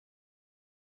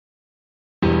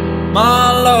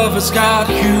My love has got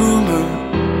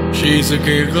humor. She's a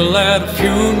giggle at a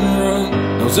funeral,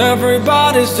 knows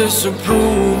everybody's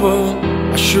disapproval.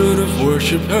 I should have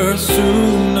worshipped her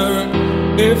sooner.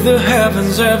 If the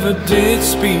heavens ever did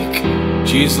speak,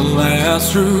 she's the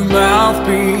last true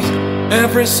mouthpiece.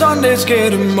 Every Sunday's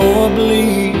getting more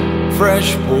bleak,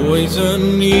 fresh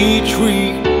poison each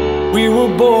week. We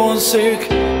were born sick,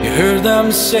 you heard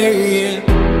them say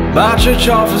it. My church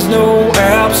offers no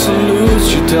absolutes.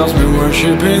 She tells me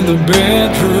worship in the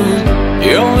bedroom.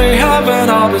 The only heaven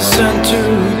I'll be sent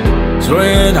to is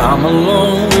when I'm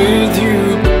alone with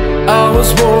you. I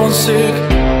was born sick,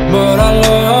 but I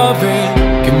love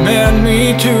it. Command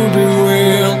me to be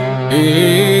well. Yeah.